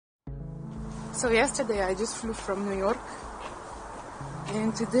So yesterday I just flew from New York,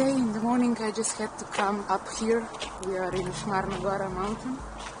 and today in the morning I just had to come up here. We are in Šmarna Gora mountain.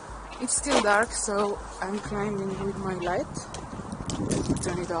 It's still dark, so I'm climbing with my light.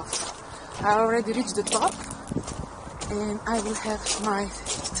 Turn it off. I already reached the top, and I will have my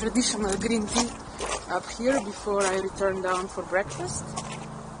traditional green tea up here before I return down for breakfast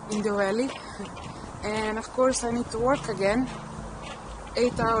in the valley. And of course I need to work again.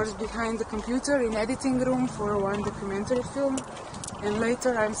 8 hours behind the computer in editing room for one documentary film, and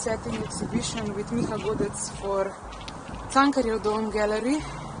later I'm setting exhibition with Miha Godec for Cankarjev Dome Gallery.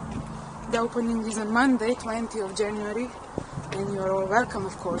 The opening is on Monday, 20th of January, and you're all welcome,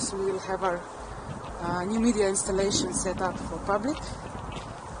 of course. We will have our new media installation set up for public.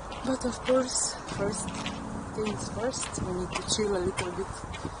 But of course, first things first, we need to chill a little bit,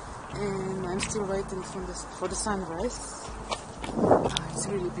 and I'm still waiting for the sunrise. Oh, it's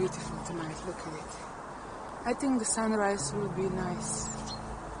really beautiful tonight, look at it. I think the sunrise will be nice,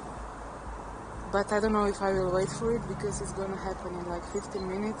 but I don't know if I will wait for it because it's gonna happen in like 15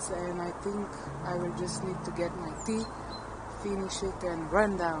 minutes, and I think I will just need to get my tea, finish it and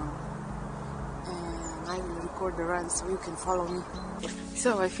run down, and I will record the run so you can follow me.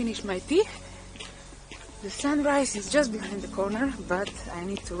 So I finished my tea. The sunrise is just behind the corner, but I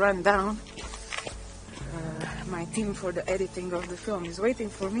need to run down. My team for the editing of the film is waiting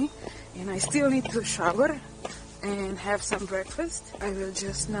for me, and I still need to shower and have some breakfast. I will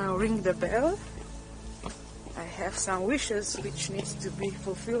just now ring the bell. I have some wishes which needs to be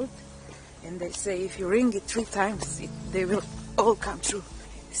fulfilled, and they say if you ring it 3 times, they will all come true.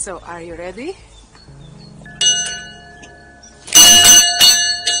 So are you ready?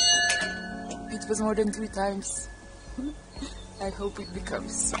 It was more than 3 times. I hope it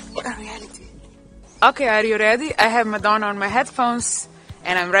becomes a reality. Okay, are you ready? I have Madonna on my headphones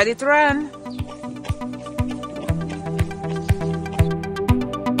and I'm ready to run.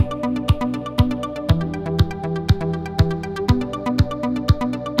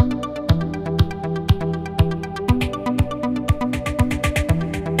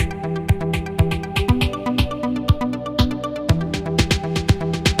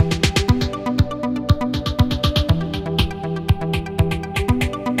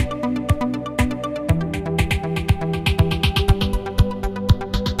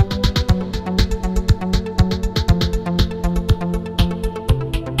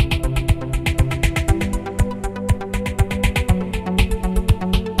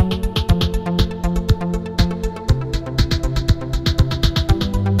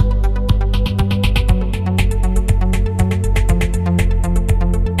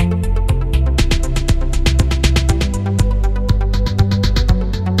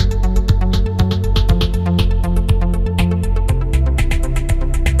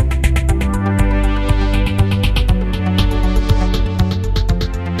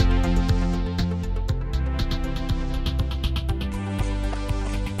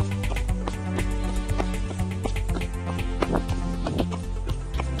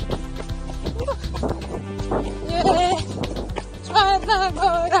 Šmarna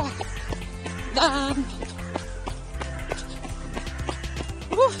Gora, dan.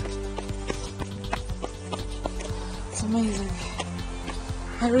 It's amazing.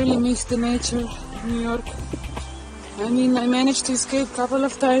 I really miss the nature of New York. I mean, I managed to escape a couple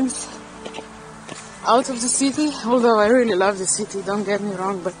of times out of the city, although I really love the city, don't get me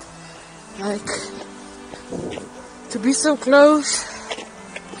wrong, but like to be so close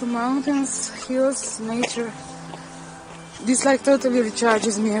to mountains, hills, nature, this like totally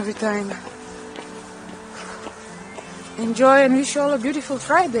recharges me every time. Enjoy and wish you all a beautiful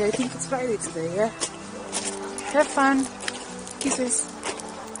Friday. I think it's Friday today, yeah? Have fun. Kisses.